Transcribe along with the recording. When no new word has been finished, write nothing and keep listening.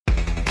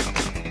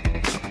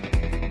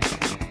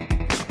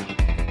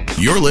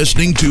You're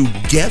listening to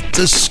Get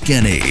the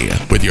Skinny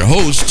with your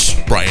hosts,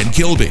 Brian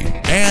Kilby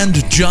and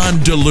John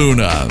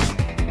DeLuna.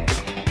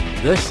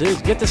 This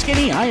is Get the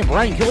Skinny. I am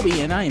Brian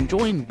Kilby, and I am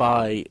joined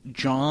by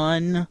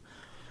John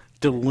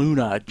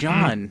DeLuna.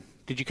 John,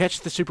 did you catch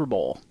the Super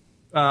Bowl?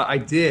 I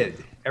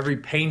did. Every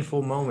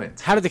painful moment.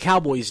 How did the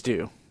Cowboys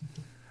do?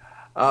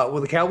 Well,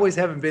 the Cowboys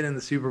haven't been in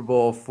the Super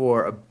Bowl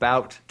for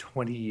about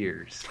 20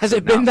 years. Has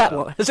it been that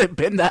long? Has it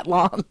been that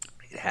long?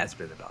 It has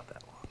been about that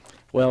long.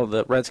 Well,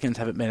 the Redskins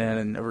haven't been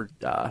in over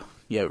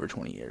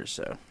 20 years,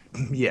 so.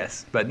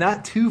 Yes, but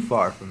not too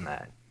far from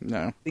that.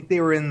 No. I think they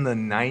were in the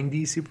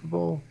 90 Super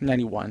Bowl.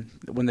 91,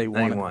 when they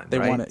won 91, it. They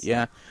won it,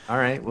 yeah. All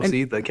right, we'll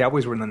see. The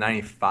Cowboys were in the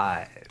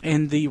 95.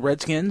 And the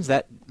Redskins,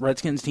 that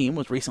Redskins team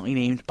was recently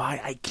named by,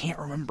 I can't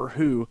remember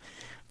who,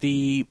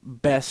 the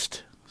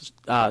best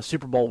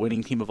Super Bowl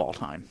winning team of all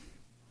time.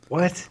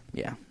 What?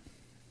 Yeah.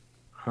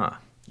 Huh.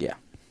 Yeah.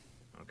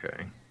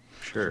 Okay.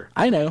 Sure.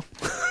 I know.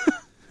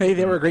 Hey,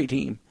 they were a great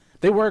team.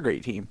 They were a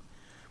great team.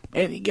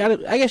 And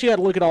I guess you got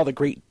to look at all the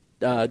great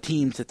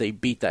teams that they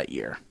beat that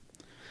year.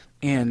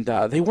 And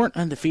they weren't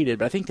undefeated,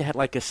 but I think they had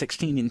like a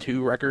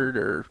 16-2 record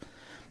or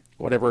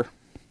whatever.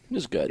 It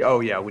was good. Oh,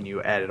 yeah, when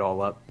you add it all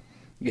up.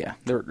 Yeah,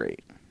 they were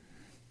great.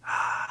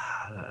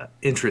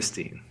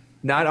 Interesting.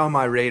 Not on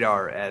my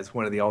radar as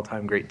one of the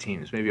all-time great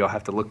teams. Maybe I'll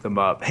have to look them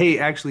up. Hey,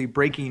 actually,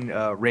 breaking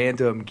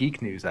random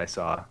geek news I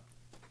saw.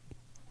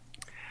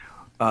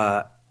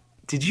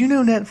 Did you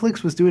know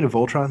Netflix was doing a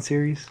Voltron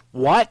series?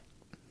 What?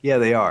 Yeah,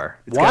 they are.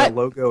 It's got a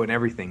logo and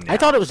everything now. I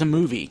thought it was a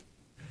movie.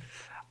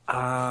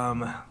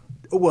 Well,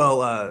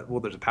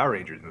 there's a Power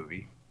Rangers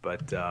movie,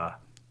 but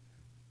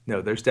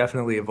no, there's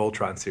definitely a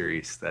Voltron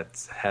series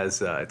that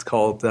has. It's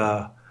called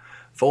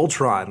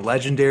Voltron: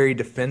 Legendary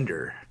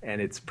Defender, and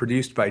it's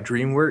produced by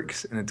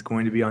DreamWorks, and it's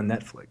going to be on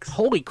Netflix.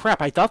 Holy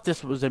crap! I thought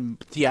this was a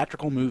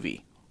theatrical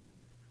movie.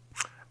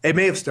 It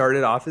may have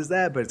started off as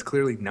that, but it's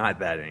clearly not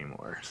that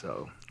anymore.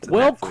 So,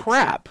 well,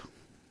 crap.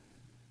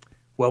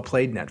 Well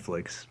played,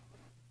 Netflix.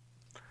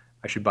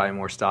 I should buy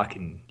more stock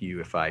in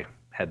you if I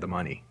had the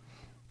money.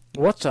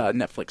 What's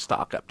Netflix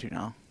stock up to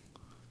now?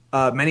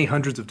 Many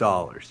hundreds of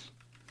dollars.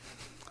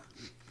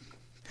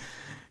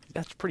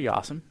 That's pretty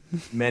awesome.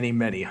 Many,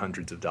 many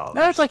hundreds of dollars.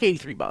 No, it's like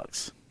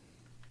 $83.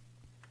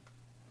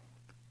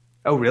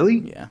 Oh, really?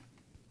 Yeah.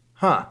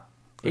 Huh.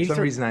 For some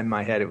reason in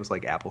my head it was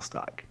like Apple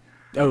stock.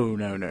 Oh,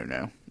 no.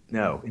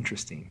 No,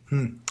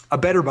 interesting. A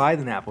better buy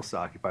than Apple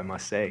stock, if I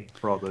must say,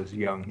 for all those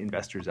young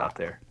investors out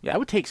there. Yeah, I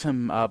would take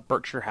some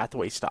Berkshire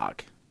Hathaway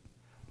stock.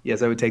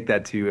 Yes, I would take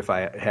that too if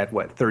I had,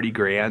 what, 30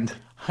 grand?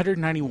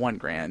 191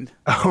 grand.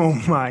 Oh,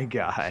 my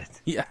God.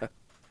 Yeah.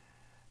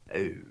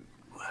 Oh.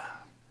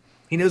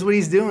 He knows what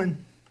he's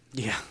doing.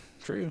 Yeah,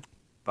 true.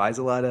 Buys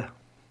a lot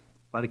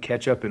of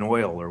ketchup and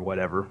oil or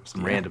whatever,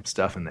 some random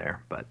stuff in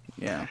there. But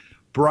yeah.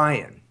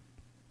 Brian,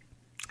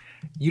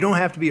 you don't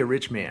have to be a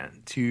rich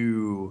man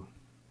to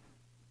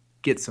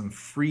get some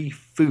free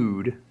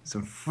food,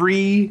 some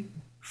free,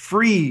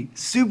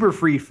 super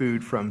free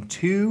food from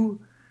two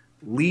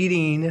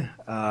leading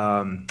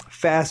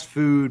fast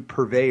food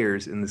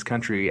purveyors in this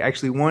country.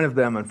 Actually, one of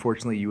them,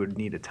 unfortunately, you would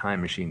need a time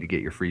machine to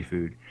get your free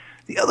food.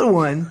 The other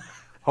one,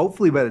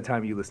 hopefully by the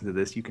time you listen to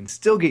this, you can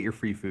still get your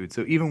free food.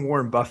 So even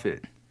Warren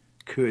Buffett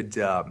could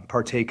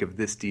partake of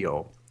this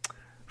deal.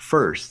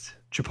 First,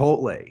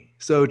 Chipotle.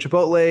 So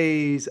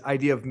Chipotle's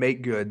idea of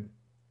make good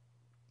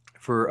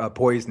for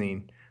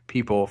poisoning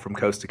people from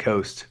coast to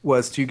coast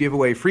was to give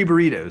away free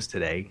burritos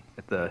today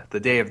at the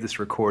day of this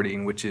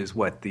recording, which is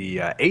what, the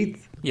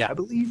 8th? Yeah, I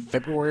believe.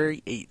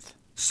 February 8th.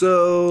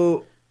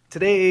 So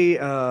today,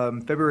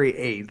 February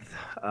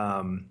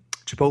 8th,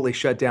 Chipotle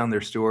shut down their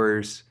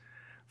stores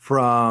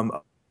from...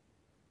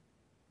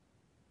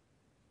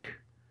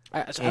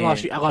 I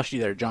lost you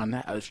there,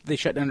 John. They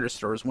shut down their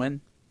stores when?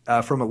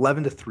 From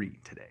 11 to 3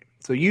 today.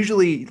 So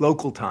usually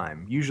local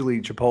time,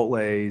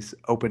 Chipotle's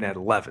open at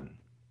 11.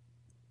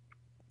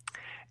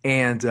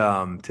 And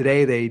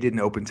today they didn't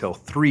open till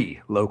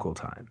 3 local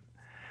time.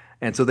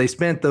 And so they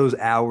spent those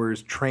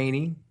hours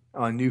training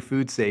on new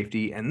food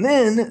safety. And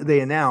then they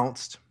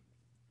announced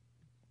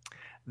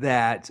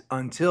that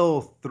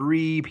until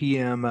 3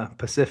 p.m.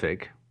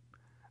 Pacific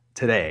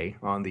today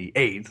on the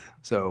 8th,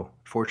 so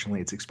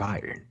fortunately it's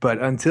expired,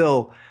 but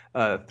until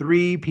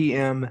 3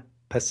 p.m.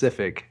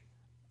 Pacific,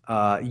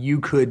 you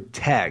could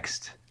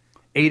text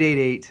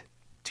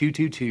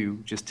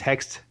 888-222, just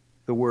text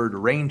the word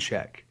rain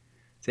check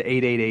to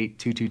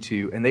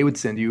 888-222, and they would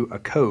send you a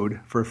code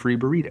for a free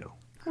burrito.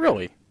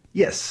 Really?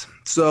 Yes.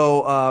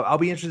 So I'll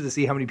be interested to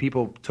see how many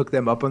people took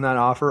them up on that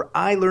offer.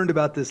 I learned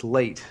about this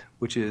late,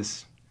 which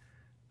is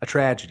a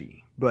tragedy.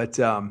 But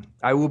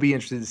I will be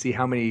interested to see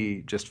how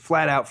many just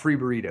flat-out free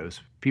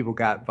burritos people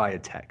got via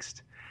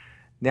text.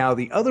 Now,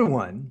 the other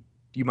one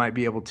you might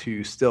be able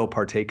to still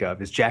partake of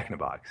is Jack in the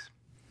Box.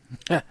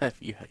 if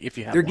you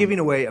have They're one. giving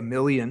away 1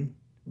 million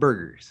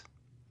burgers.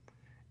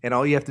 And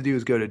all you have to do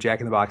is go to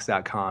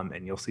jackinthebox.com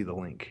and you'll see the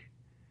link.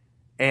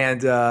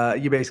 And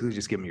you basically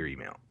just give them your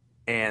email.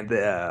 And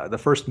the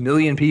first 1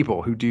 million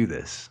people who do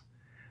this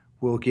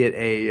will get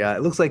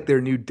it looks like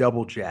their new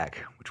Double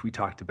Jack, which we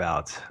talked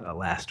about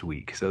last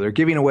week. So they're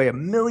giving away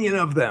 1 million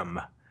of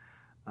them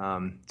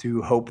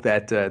to hope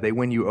that they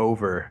win you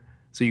over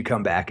so you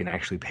come back and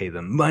actually pay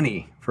them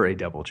money for a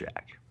Double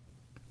Jack.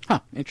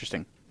 Huh,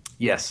 interesting.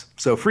 Yes.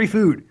 So free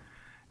food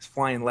is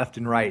flying left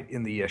and right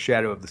in the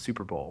shadow of the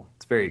Super Bowl.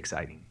 It's very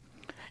exciting.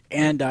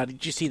 And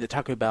did you see that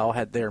Taco Bell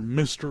had their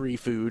mystery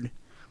food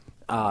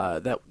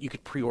that you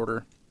could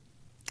pre-order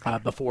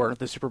before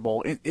the Super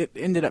Bowl? It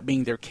ended up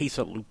being their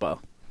quesalupa.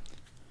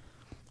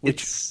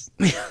 It's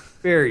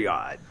very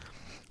odd.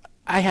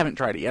 I haven't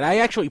tried it yet. I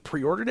actually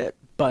pre-ordered it,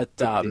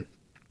 but I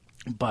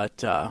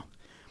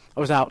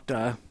was out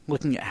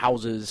looking at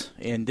houses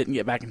and didn't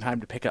get back in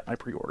time to pick up my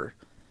pre-order.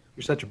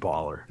 You're such a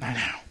baller.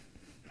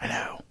 I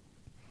know.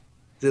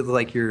 Is it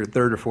like your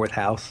third or fourth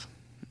house?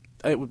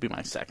 It would be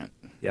my second.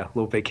 Yeah,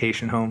 little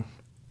vacation home.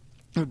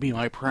 It would be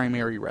my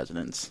primary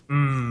residence.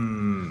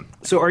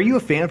 So are you a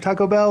fan of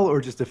Taco Bell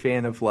or just a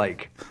fan of,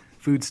 like,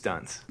 food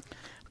stunts?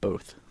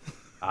 Both.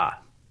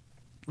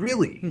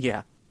 Really?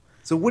 Yeah.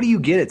 So what do you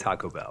get at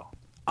Taco Bell?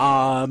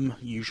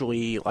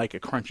 Usually like a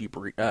crunchy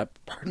a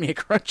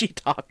crunchy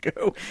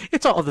taco.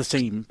 It's all the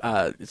same.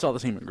 It's all the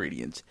same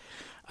ingredients.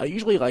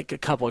 Usually like a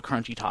couple of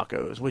crunchy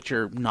tacos, which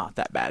are not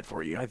that bad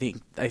for you. I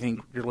think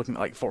you're looking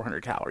at like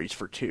 400 calories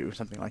for two,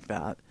 something like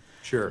that.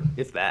 Sure,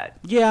 if that.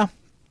 Yeah.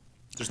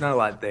 There's not a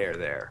lot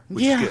there,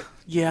 which is good.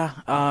 Yeah.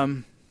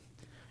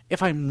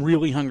 If I'm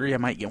really hungry, I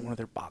might get one of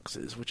their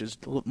boxes, which is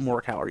a little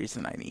more calories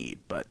than I need.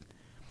 But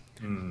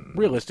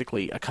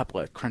realistically, a couple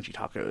of crunchy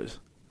tacos,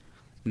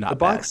 not the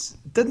bad. box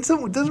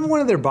doesn't one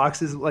of their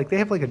boxes, like, they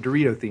have like a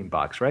Dorito themed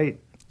box, right?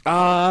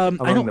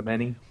 Among the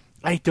many.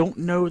 I don't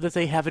know that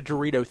they have a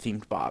Dorito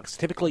themed box.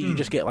 Typically, you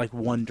just get like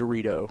one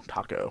Dorito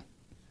taco.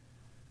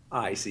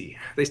 I see.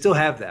 They still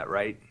have that,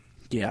 right?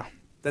 Yeah.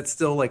 That's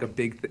still like a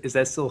big. Is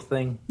that still a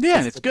thing? Yeah,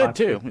 and That's it's still good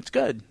too. popular? It's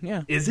good.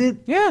 Yeah. Is it?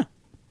 Yeah.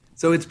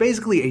 So it's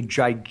basically a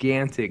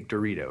gigantic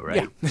Dorito,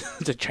 right? Yeah.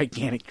 It's a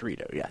gigantic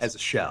Dorito. Yes. As a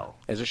shell,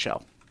 As a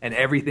shell. and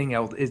everything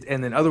else is,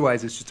 and then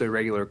otherwise it's just a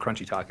regular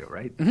crunchy taco,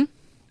 right? Mm-hmm.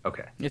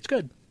 Okay. It's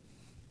good.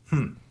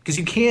 Because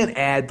you can't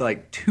add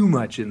like too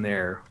much in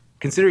there,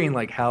 considering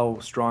like how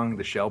strong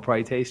the shell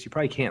probably tastes. You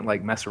probably can't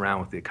like mess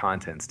around with the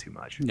contents too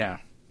much. No.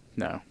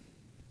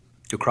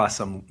 You'll cross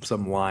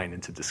some line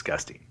into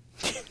disgusting.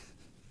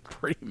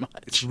 Pretty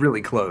much. It's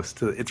really close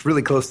to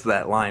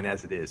that line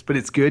as it is, but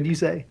it's good. You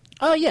say?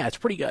 Oh yeah, it's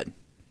pretty good.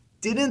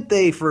 Didn't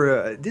they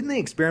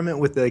experiment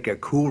with like a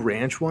Cool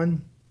Ranch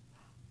one?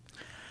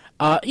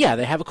 Yeah,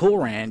 they have a Cool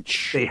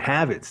Ranch. They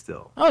have it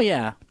still. Oh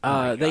yeah.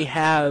 They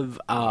have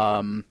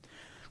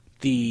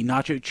the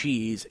nacho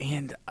cheese,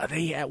 and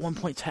they at one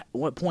point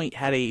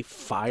had a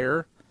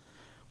fire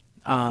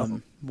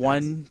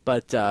one,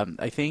 but I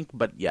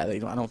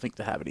don't think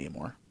they have it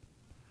anymore.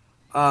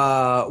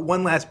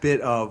 One last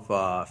bit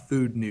of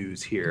food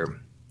news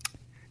here.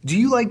 Do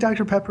you like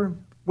Dr. Pepper?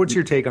 What's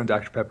your take on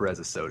Dr. Pepper as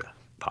a soda?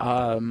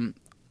 Pop?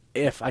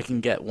 If I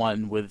can get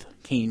one with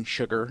cane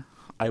sugar,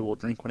 I will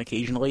drink one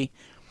occasionally.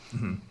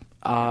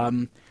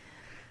 Mm-hmm.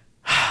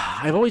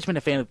 I've always been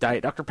a fan of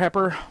Diet Dr.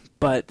 Pepper,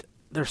 but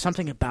there's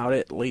something about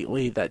it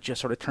lately that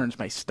just sort of turns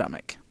my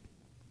stomach.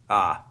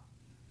 Well,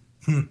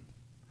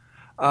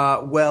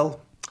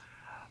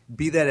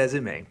 be that as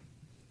it may,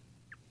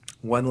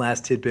 one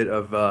last tidbit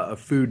of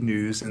food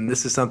news, and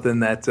this is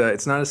something that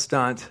it's not a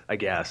stunt, I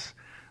guess,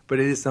 but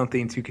it is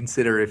something to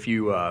consider if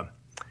you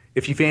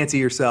fancy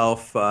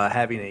yourself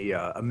having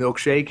a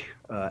milkshake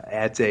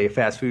at a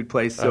fast food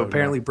place. So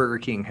apparently Burger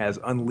King has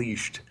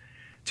unleashed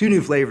 2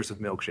 new flavors of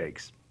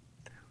milkshakes.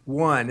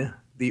 One,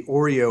 the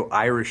Oreo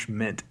Irish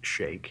Mint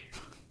Shake.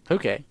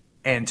 Okay.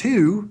 And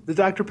 2, the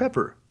Dr.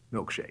 Pepper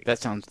milkshake. That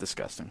sounds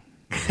disgusting.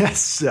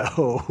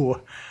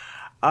 So,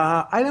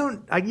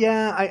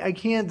 I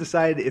can't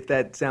decide if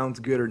that sounds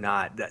good or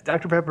not.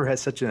 Dr. Pepper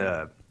has such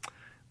a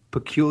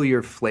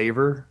peculiar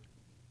flavor,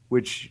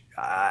 which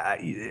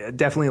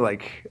definitely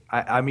like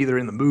I'm either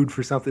in the mood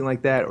for something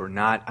like that or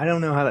not. I don't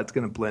know how that's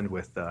going to blend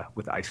with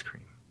ice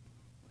cream.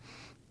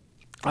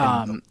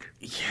 And milk.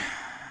 Yeah.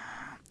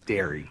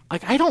 Dairy.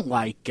 Like, I don't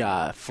like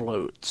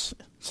floats,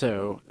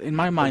 so in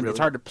my mind, really? it's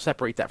hard to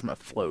separate that from a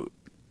float.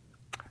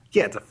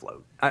 Yeah, it's a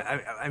float.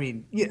 I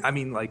mean,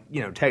 like,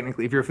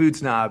 technically, if you're a food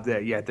snob,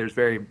 there's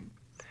very,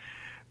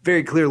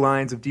 very clear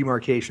lines of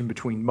demarcation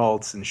between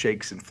malts and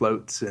shakes and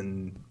floats,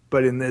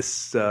 but in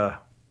this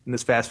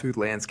fast food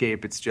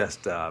landscape, it's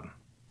just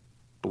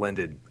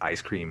blended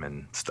ice cream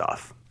and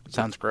stuff.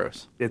 Sounds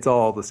gross. It's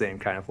all the same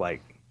kind of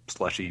like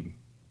slushy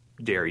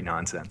dairy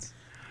nonsense.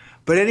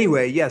 But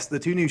anyway, yes, the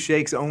 2 new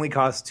shakes only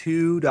cost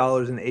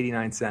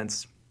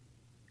 $2.89.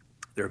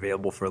 They're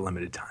available for a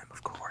limited time,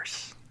 of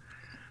course.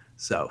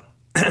 So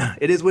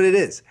it is what it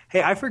is.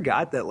 Hey, I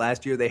forgot that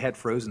last year they had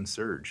Frozen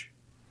Surge.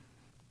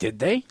 Did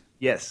they?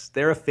 Yes,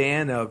 they're a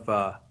fan of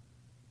the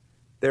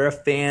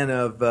kind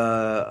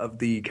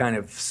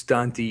of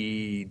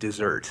stunty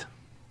dessert,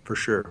 for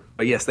sure.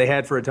 But yes, they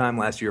had for a time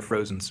last year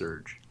Frozen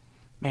Surge.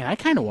 Man, I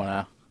kind of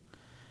want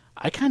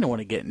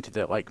to get into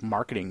the like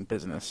marketing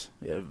business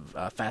of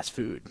fast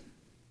food.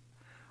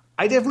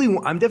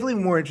 I'm definitely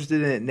more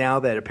interested in it now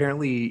that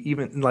apparently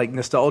even like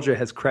nostalgia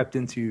has crept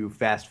into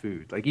fast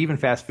food. Like even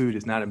fast food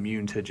is not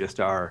immune to just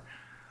our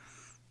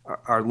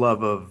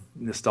love of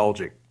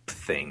nostalgic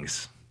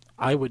things.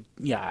 I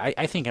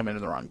think I'm in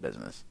the wrong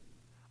business.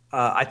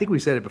 I think we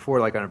said it before,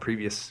 like on a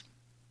previous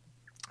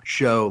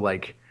show,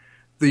 like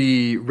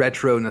the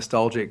retro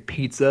nostalgic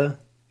pizza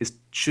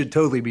should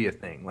totally be a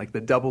thing. Like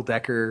the double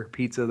decker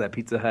pizza that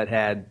Pizza Hut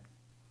had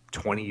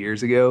 20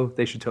 years ago,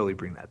 they should totally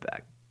bring that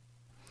back.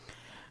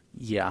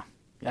 Yeah,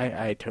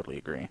 I totally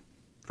agree.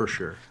 For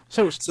sure.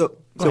 So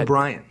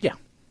Brian. Yeah.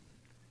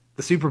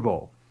 The Super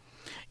Bowl.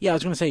 Yeah, I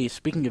was going to say,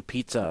 speaking of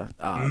pizza,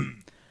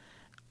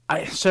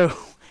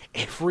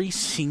 every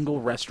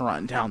single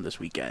restaurant in town this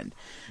weekend,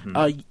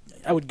 I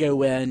would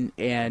go in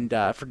and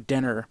for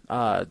dinner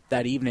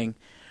that evening,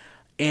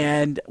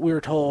 and we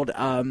were told,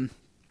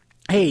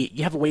 hey,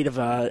 you have a wait of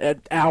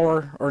an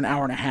hour or an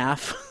hour and a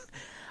half.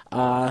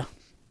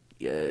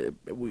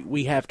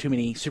 We have too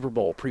many Super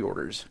Bowl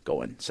pre-orders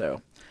going,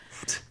 so...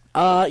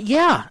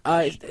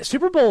 the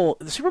Super Bowl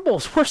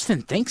is worse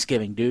than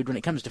Thanksgiving, dude, when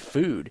it comes to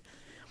food.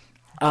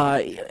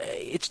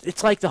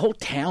 It's like the whole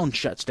town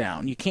shuts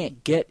down. You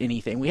can't get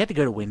anything. We had to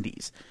go to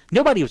Wendy's.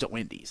 Nobody was at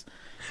Wendy's.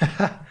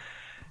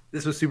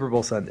 This was Super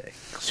Bowl Sunday.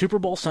 Super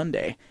Bowl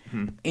Sunday.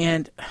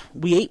 And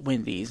we ate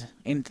Wendy's,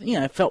 and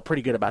I felt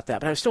pretty good about that,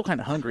 but I was still kind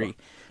of hungry.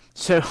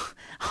 So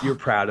you're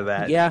proud of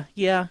that?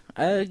 Yeah,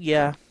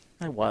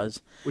 I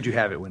was. What'd you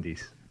have at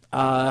Wendy's?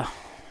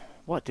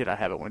 What did I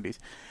have at Wendy's?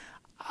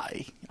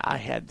 I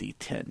had the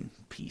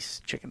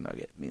 10-piece chicken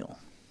nugget meal.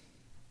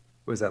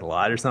 Was that a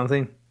lot or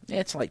something?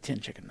 It's like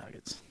 10 chicken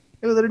nuggets.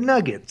 Oh, they're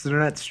nuggets. They're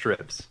not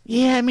strips.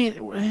 Yeah, I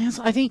mean,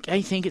 I think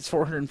it's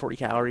 440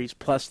 calories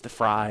plus the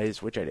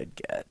fries, which I did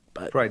get.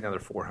 But probably another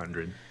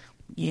 400.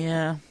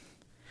 Yeah,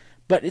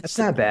 but that's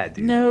not bad,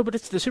 dude. No, but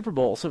it's the Super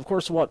Bowl, so of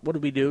course, what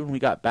did we do when we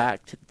got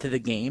back to the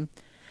game?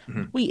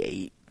 We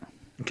ate.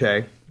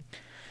 Okay.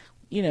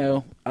 We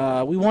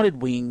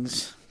wanted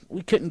wings.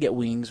 We couldn't get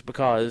wings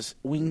because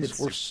wings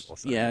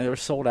they were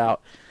sold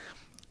out.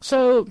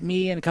 So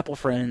me and a couple of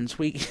friends,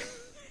 we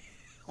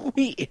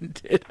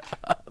ended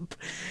up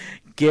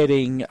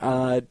getting 2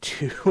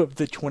 of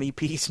the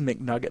 20-piece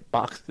McNugget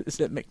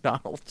boxes at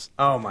McDonald's.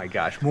 Oh my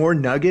gosh, more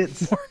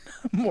nuggets?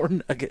 More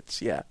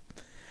nuggets, yeah.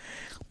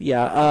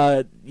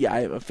 Yeah,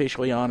 I'm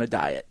officially on a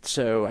diet,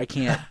 so I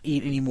can't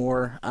eat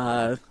anymore.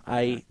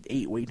 I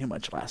ate way too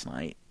much last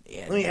night.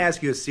 Let me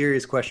ask you a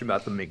serious question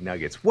about the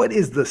McNuggets. What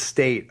is the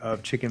state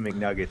of Chicken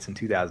McNuggets in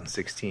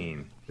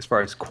 2016 as far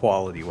as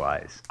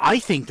quality-wise? I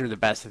think they're the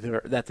best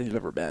that they've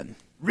ever been.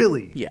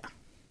 Really? Yeah.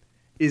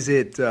 Is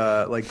it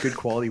like good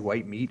quality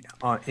white meat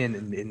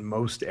in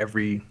most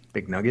every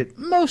McNugget?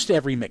 Most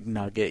every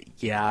McNugget,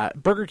 yeah.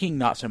 Burger King,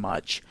 not so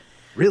much.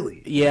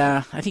 Really?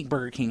 Yeah, I think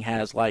Burger King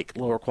has like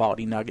lower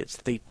quality nuggets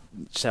that they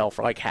sell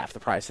for like half the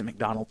price that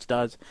McDonald's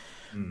does.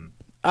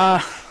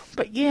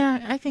 But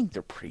yeah, I think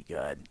they're pretty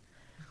good.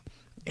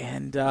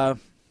 And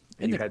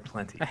you had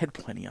plenty. I had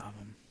plenty of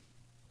them.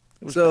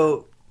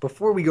 So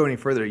before we go any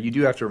further, you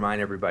do have to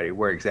remind everybody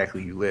where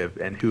exactly you live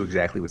and who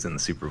exactly was in the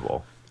Super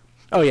Bowl.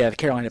 Oh yeah, the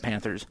Carolina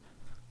Panthers.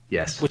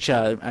 Yes. Which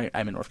I'm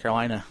in North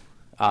Carolina.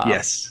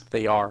 Yes.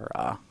 They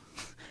are.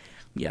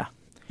 Yeah.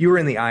 You were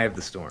in the eye of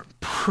the storm.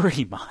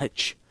 Pretty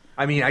much.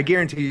 I mean, I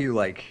guarantee you.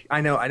 Like, I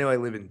know, I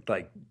live in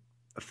like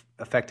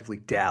effectively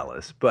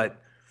Dallas, but.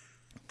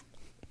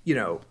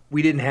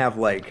 We didn't have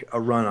like a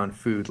run on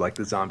food like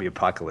the zombie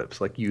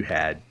apocalypse like you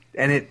had.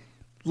 And it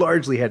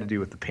largely had to do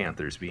with the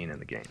Panthers being in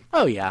the game.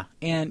 Oh, yeah.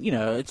 And,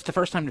 it's the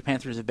first time the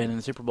Panthers have been in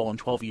the Super Bowl in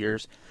 12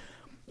 years.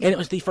 And it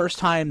was the first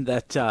time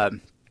that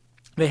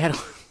they had a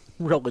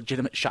real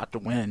legitimate shot to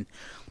win.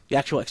 The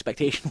actual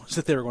expectation was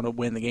that they were going to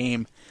win the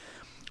game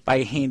by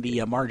a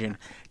handy margin.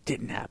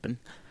 Didn't happen.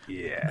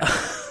 Yeah.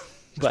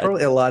 There's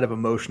probably a lot of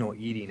emotional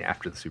eating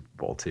after the Super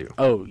Bowl, too.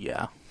 Oh,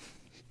 yeah.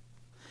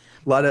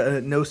 A lot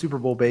of no Super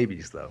Bowl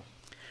babies, though.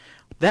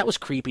 That was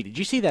creepy. Did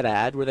you see that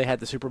ad where they had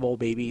the Super Bowl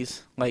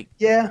babies?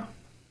 Yeah,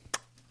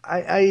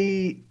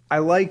 I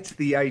liked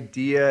the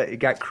idea. It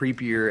got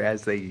creepier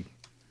as they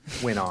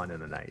went on in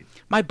the night.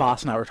 My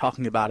boss and I were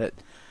talking about it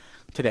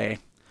today,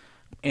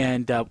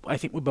 and I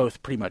think we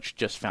both pretty much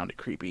just found it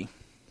creepy.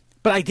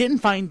 But I didn't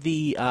find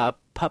the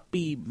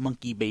puppy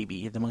monkey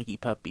baby, the monkey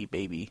puppy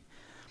baby,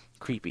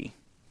 creepy.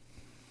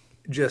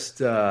 Just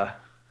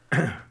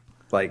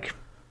like.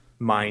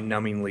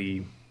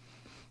 Mind-numbingly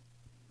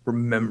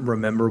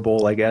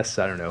rememberable, I guess.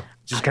 I don't know.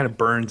 Just kind of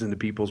burns into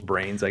people's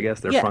brains, I guess,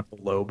 their frontal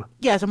lobe.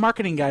 Yeah, as a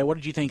marketing guy, what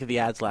did you think of the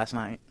ads last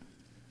night?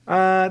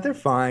 They're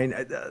fine.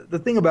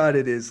 The thing about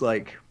it is,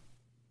 like,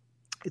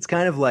 it's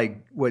kind of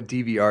like what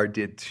DVR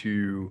did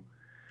to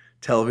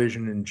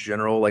television in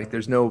general. Like,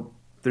 there's no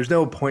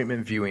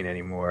appointment viewing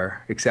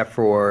anymore, except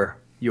for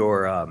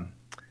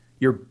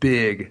your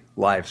big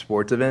live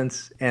sports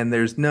events, and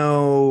there's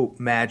no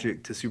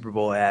magic to Super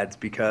Bowl ads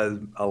because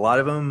a lot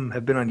of them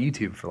have been on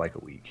YouTube for like a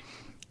week.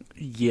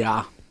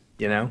 Yeah.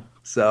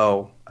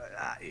 So,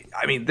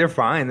 I mean, they're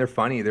fine. They're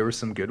funny. There were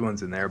some good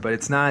ones in there, but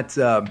it's not,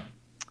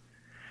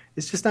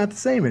 it's just not the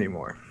same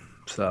anymore.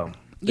 So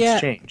Yeah,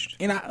 It's changed.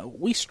 And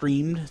we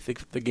streamed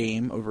the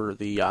game over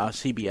the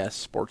CBS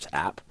Sports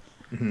app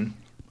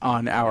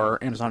on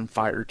our Amazon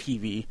Fire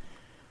TV.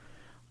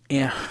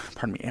 And,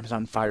 pardon me,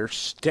 Amazon Fire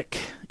Stick.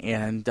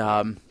 And,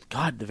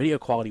 God, the video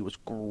quality was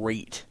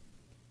great.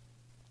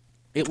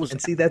 It was...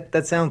 And see,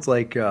 that sounds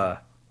like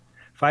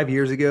 5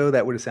 years ago,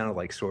 that would have sounded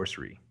like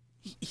sorcery.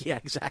 Yeah,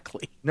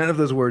 exactly. None of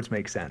those words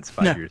make sense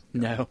 5 years ago.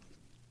 No.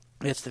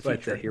 It's the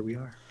future. But here we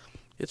are.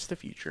 It's the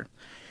future.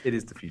 It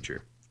is the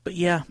future. But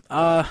yeah,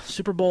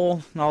 Super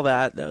Bowl and all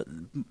that.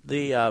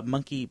 The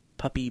monkey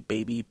puppy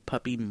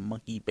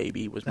monkey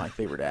baby was my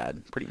favorite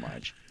ad, pretty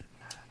much.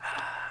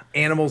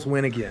 Animals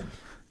win again.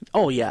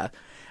 Oh yeah,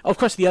 of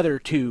course. The other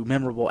two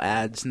memorable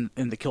ads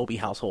in the Kilby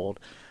household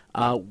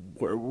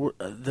were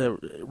the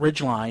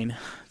Ridgeline,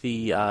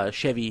 the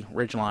Chevy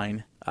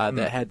Ridgeline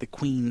that had the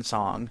Queen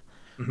song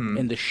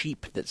and the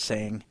sheep that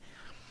sang,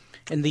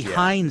 and the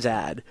Heinz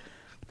ad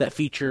that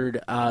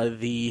featured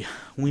the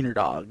Wiener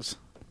Dogs.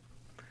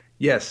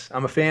 Yes,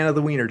 I'm a fan of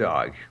the Wiener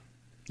Dog.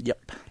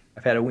 Yep.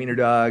 I've had a Wiener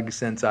Dog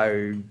since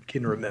I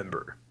can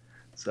remember.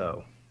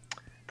 So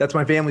that's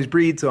my family's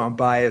breed, so I'm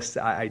biased.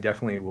 I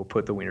definitely will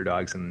put the Wiener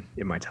Dogs in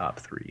my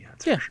top three.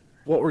 That's Yeah. for sure.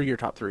 What were your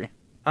top three?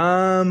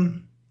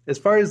 As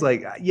far as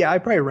I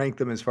probably rank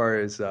them as far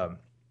as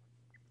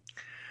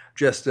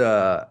just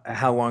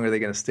how long are they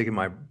going to stick in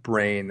my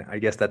brain. I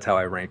guess that's how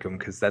I rank them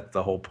because that's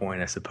the whole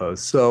point, I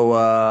suppose.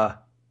 So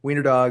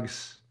Wiener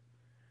Dogs,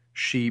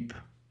 sheep,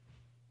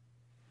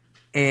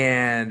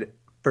 and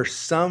for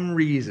some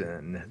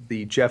reason,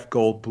 the Jeff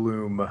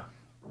Goldblum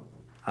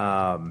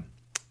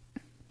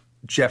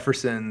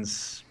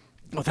Jefferson's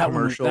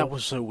commercial. That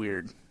was so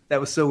weird. That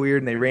was so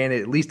weird, and they ran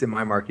it, at least in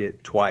my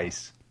market,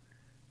 twice.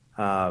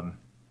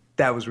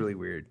 That was really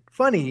weird.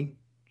 Funny,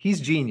 he's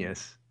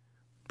genius.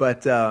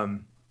 But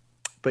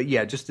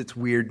yeah, just its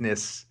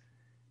weirdness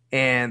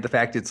and the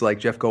fact it's like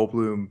Jeff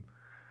Goldblum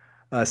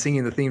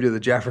singing the theme to the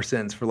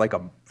Jeffersons for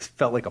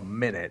felt like a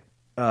minute.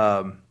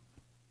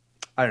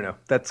 I don't know.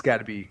 That's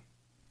got to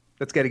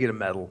get a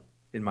medal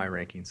in my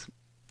rankings.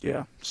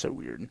 Yeah, so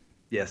weird.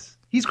 Yes.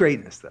 He's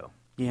greatness, though.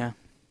 Yeah.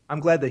 I'm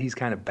glad that he's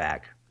kind of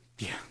back.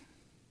 Yeah.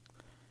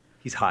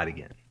 He's hot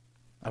again.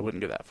 I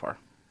wouldn't go that far.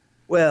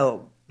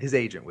 Well, his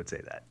agent would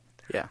say that.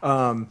 Yeah.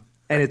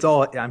 And it's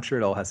all, I'm sure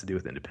it all has to do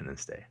with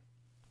Independence Day.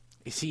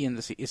 Is he in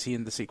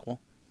the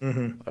sequel?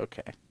 Mm-hmm.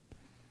 Okay.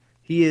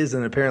 He is,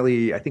 and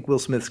apparently I think Will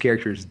Smith's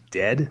character is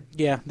dead.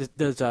 Yeah.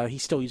 Does he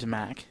still use a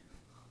Mac?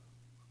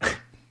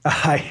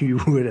 I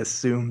would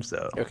assume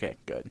so. Okay,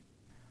 good.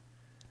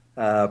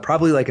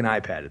 Probably like an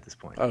iPad at this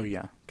point. Oh,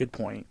 yeah. Good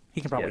point. He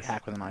can probably Yes.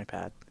 hack with an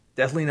iPad.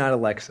 Definitely not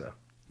Alexa.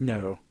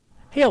 No.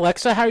 Hey,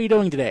 Alexa, how are you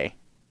doing today?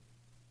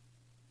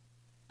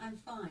 I'm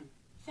fine.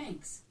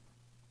 Thanks.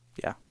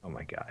 Yeah. Oh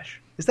my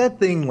gosh. Is that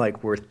thing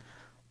like worth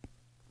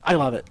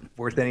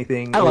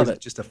anything? I or love is it.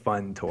 Just a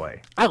fun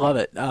toy. I love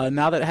it.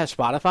 Now that it has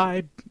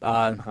Spotify,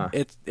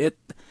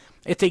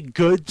 it's a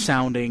good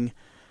sounding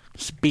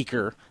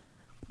speaker.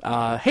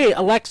 Hey,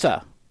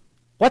 Alexa,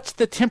 what's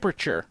the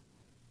temperature?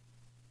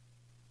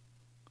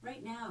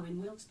 Right now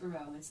in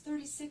Wilkesboro, it's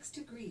 36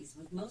 degrees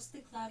with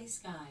mostly cloudy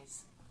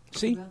skies.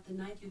 See? Throughout the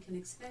night, you can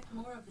expect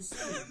more of the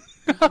same.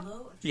 With a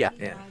low of 25 Yeah.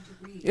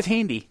 degrees. It's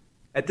handy.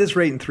 At this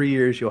rate, in 3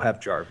 years, you'll have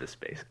Jarvis,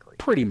 basically.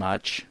 Pretty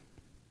much.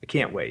 I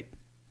can't wait.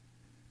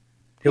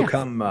 He'll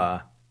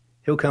Yeah.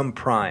 come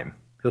prime.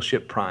 He'll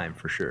ship prime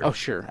for sure. Oh,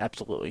 sure.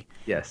 Absolutely.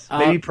 Yes.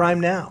 Maybe prime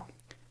now.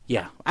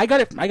 Yeah. I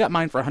got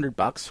mine for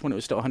 $100 when it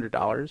was still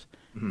 $100.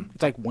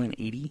 It's like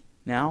 $180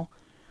 now.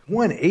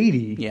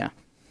 180? Yeah.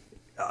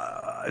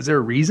 Is there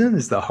a reason?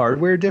 Is the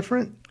hardware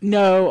different?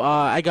 No,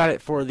 I got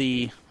it for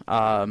the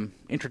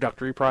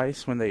introductory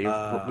price when they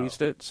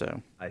released it.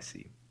 So I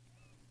see.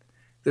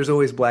 There's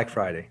always Black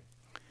Friday.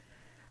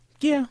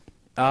 yeah,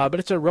 but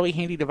it's a really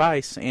handy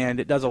device and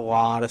it does a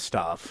lot of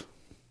stuff.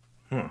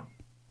 And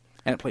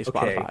it plays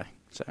Okay. Spotify.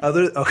 So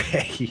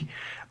Okay.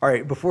 All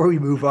right. Before we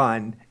move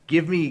on,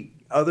 give me,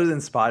 other than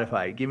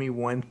Spotify, give me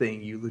one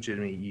thing you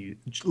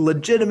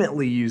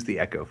legitimately use the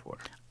Echo for.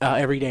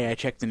 every day I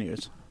check the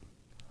news.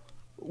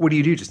 What do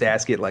you do? Just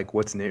ask it like,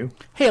 what's new?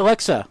 Hey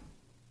Alexa,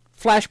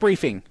 flash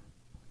briefing.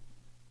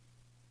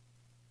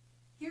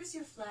 Here's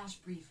your flash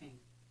briefing.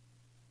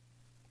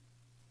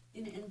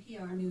 In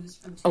NPR News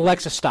from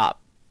Alexa,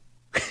 stop.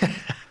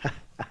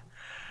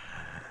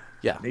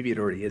 Yeah. Maybe it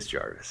already is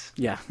Jarvis.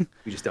 Yeah.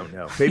 We just don't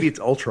know. Maybe it's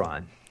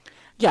Ultron.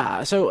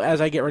 Yeah, so as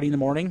I get ready in the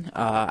morning,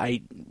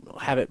 I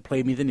have it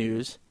play me the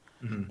news.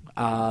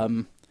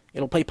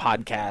 It'll play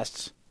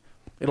podcasts.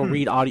 It'll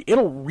read audio.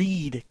 It'll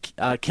read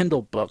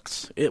Kindle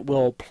books. It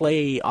will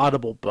play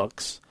Audible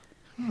books.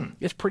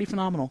 It's pretty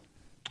phenomenal.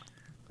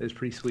 It's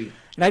pretty sweet.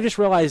 And I just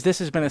realized this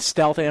has been a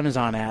stealth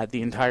Amazon ad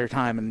the entire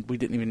time, and we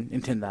didn't even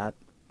intend that.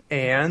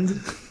 And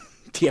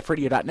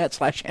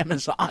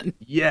tfradio.net/Amazon.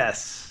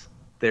 yes,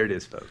 there it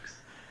is, folks.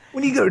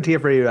 When you go to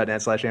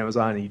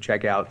tfradio.net/Amazon and you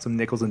check out some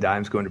nickels and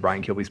dimes going to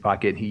Brian Kilby's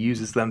pocket, he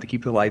uses them to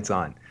keep the lights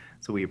on.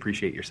 So we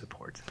appreciate your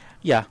support.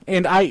 Yeah,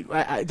 and I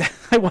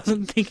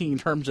wasn't thinking in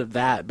terms of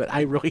that, but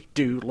I really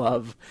do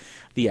love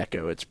the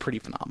Echo. It's pretty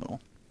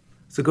phenomenal.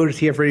 So go to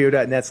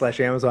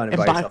tfradio.net/Amazon and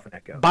buy yourself an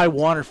Echo. Buy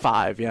 1 or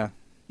 5, yeah.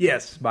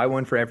 Yes, buy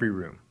one for every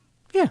room.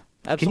 Yeah,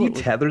 absolutely. Can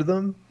you tether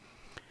them?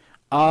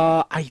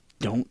 I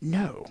don't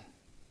know.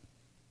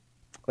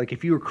 Like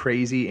if you were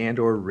crazy and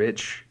or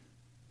rich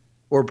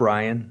or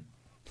Brian,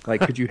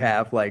 like could you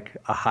have like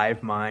a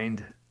hive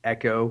mind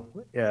Echo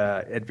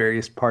at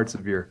various parts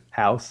of your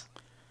house?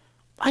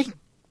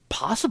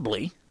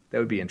 Possibly. That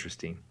would be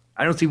interesting.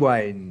 I don't see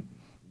why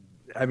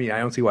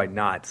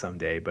not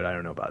someday, but I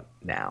don't know about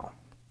now.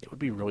 It would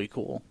be really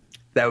cool.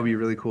 That would be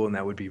really cool, and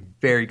that would be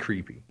very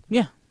creepy.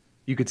 Yeah.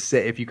 You could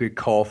say, if you could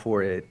call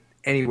for it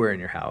anywhere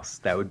in your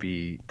house,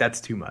 that's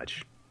too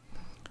much.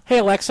 Hey,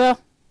 Alexa,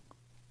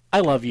 I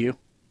love you.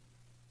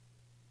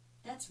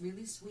 That's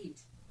really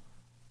sweet.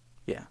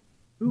 Yeah.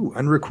 Ooh,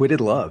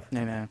 unrequited love.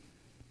 I know.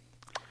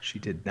 She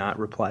did not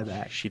reply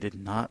back. She did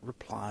not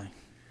reply.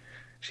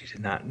 She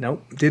did not.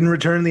 Nope. Didn't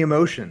return the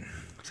emotion.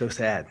 So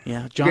sad.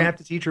 Yeah, You're John. going to have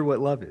to teach her what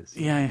love is.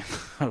 Yeah.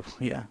 Oh,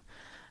 yeah.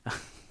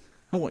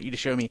 I want you to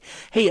show me.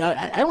 Hey,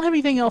 I don't have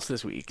anything else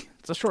this week.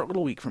 It's a short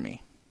little week for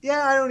me.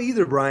 Yeah, I don't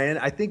either, Brian.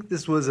 I think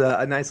this was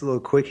a nice little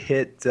quick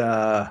hit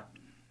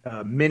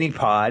mini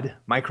pod,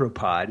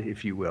 micropod,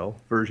 if you will,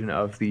 version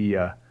of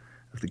the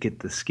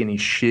Get the Skinny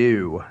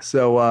shoe.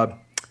 So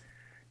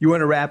you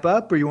want to wrap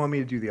up or you want me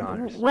to do the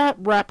honors?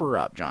 Wrap her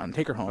up, John.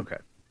 Take her home. Okay.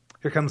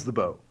 Here comes the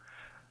bow.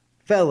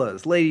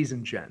 Fellas, ladies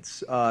and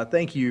gents,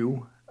 thank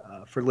you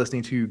for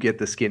listening to Get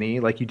the Skinny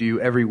like you do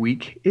every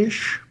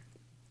week-ish.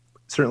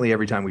 Certainly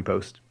every time we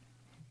post.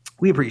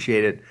 We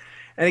appreciate it.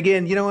 And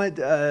again, you know what?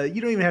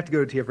 You don't even have to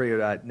go to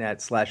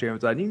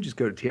tfradio.net/Amazon. You can just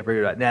go to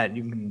tfradio.net and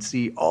you can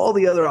see all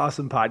the other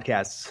awesome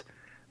podcasts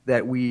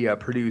that we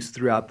produce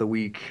throughout the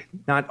week.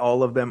 Not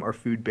all of them are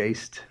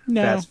food-based,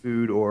 fast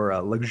food, or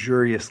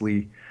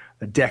luxuriously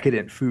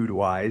decadent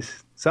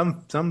food-wise.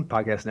 Some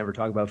podcasts never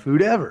talk about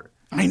food ever.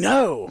 I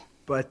know.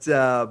 But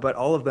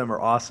all of them are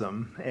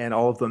awesome, and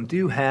all of them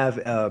do have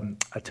a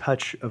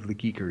touch of the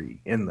geekery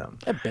in them.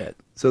 A bit.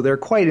 So they're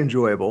quite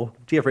enjoyable.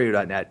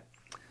 tfradio.net.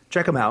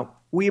 Check them out.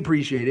 We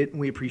appreciate it, and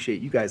we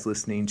appreciate you guys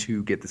listening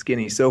to Get the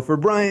Skinny. So for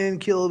Brian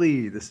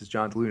Kilby, this is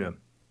John DeLuna.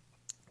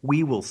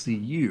 We will see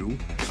you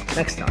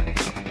next time.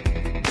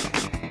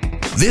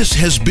 This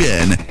has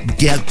been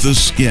Get the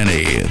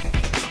Skinny.